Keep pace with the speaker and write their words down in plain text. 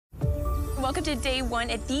Welcome to day one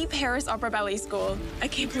at the Paris Opera Ballet School. I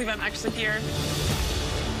can't believe I'm actually here.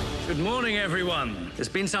 Good morning, everyone. There's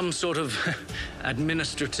been some sort of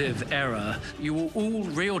administrative error. You will all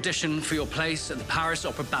re-audition for your place at the Paris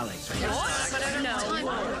Opera Ballet. What?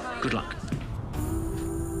 No. Good luck.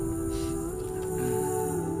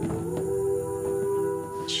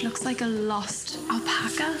 She looks like a lost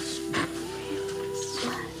alpaca.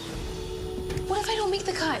 What if I don't make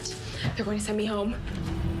the cut? They're going to send me home.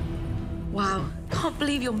 Wow, can't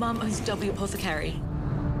believe your mum owns W Apothecary.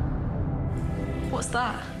 What's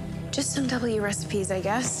that? Just some W recipes, I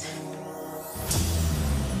guess.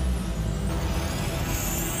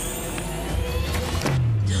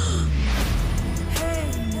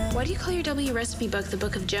 Why do you call your W recipe book the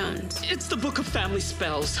Book of Jones? It's the book of family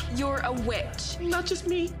spells. You're a witch. Not just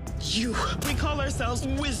me, you. We call ourselves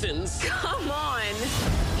Wizzens. Come on.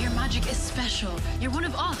 Your magic is special. You're one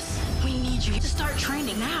of us. We need you to start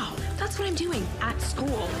training now. That's what I'm doing at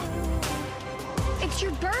school. It's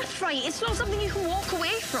your birthright. It's not something you can walk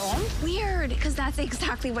away from. Weird, because that's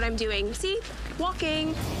exactly what I'm doing. See?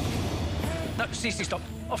 Walking. No, Cece, stop.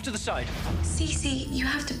 Off to the side. Cece, you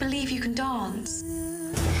have to believe you can dance.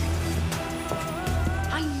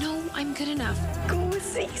 I know I'm good enough. Go with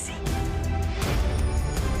Cece.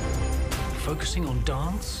 Focusing on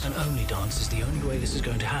dance, and only dance, is the only way this is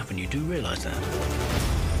going to happen. You do realize that?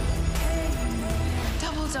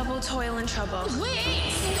 Double toil and trouble.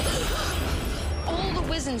 Wait! All the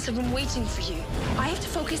Wizzens have been waiting for you. I have to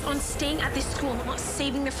focus on staying at this school, not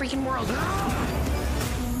saving the freaking world.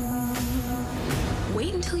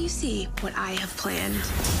 Wait until you see what I have planned.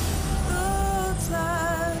 Looks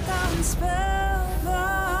like I'm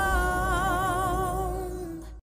spellbound.